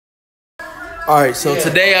Alright, so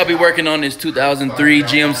today I'll be working on this 2003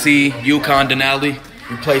 GMC Yukon Denali,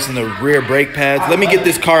 replacing the rear brake pads. Let me get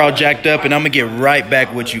this car all jacked up and I'm gonna get right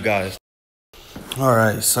back with you guys.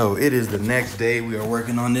 Alright, so it is the next day. We are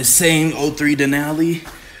working on this same 03 Denali.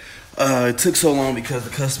 It took so long because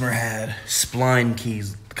the customer had spline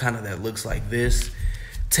keys, kind of that looks like this.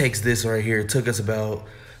 Takes this right here. It took us about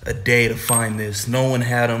a day to find this. No one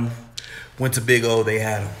had them. Went to Big O, they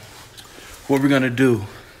had them. What we're gonna do,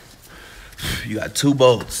 you got two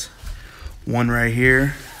bolts. One right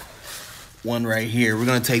here, one right here. We're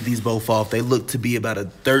gonna take these both off. They look to be about a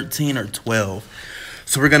 13 or 12.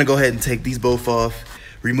 So we're gonna go ahead and take these both off,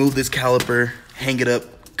 remove this caliper, hang it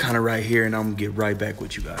up kind of right here, and I'm gonna get right back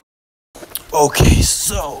with you guys. Okay,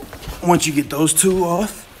 so once you get those two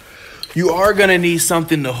off, you are gonna need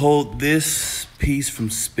something to hold this piece from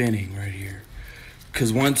spinning right here.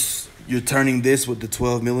 Cause once you're turning this with the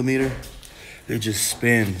 12 millimeter, it just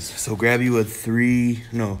spins. So grab you a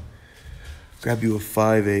 5/8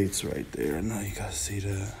 right there. I know you guys see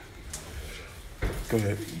that. Go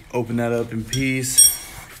ahead, open that up in piece.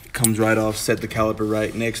 Comes right off, set the caliper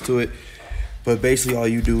right next to it. But basically all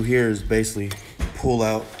you do here is basically pull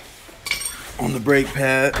out on the brake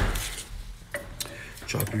pad.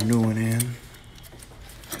 Drop your new one in.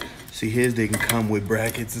 See his, they can come with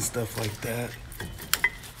brackets and stuff like that.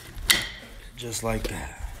 Just like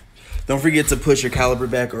that. Don't forget to push your caliper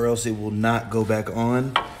back or else it will not go back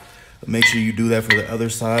on. But make sure you do that for the other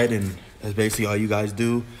side, and that's basically all you guys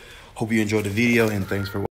do. Hope you enjoyed the video and thanks for watching.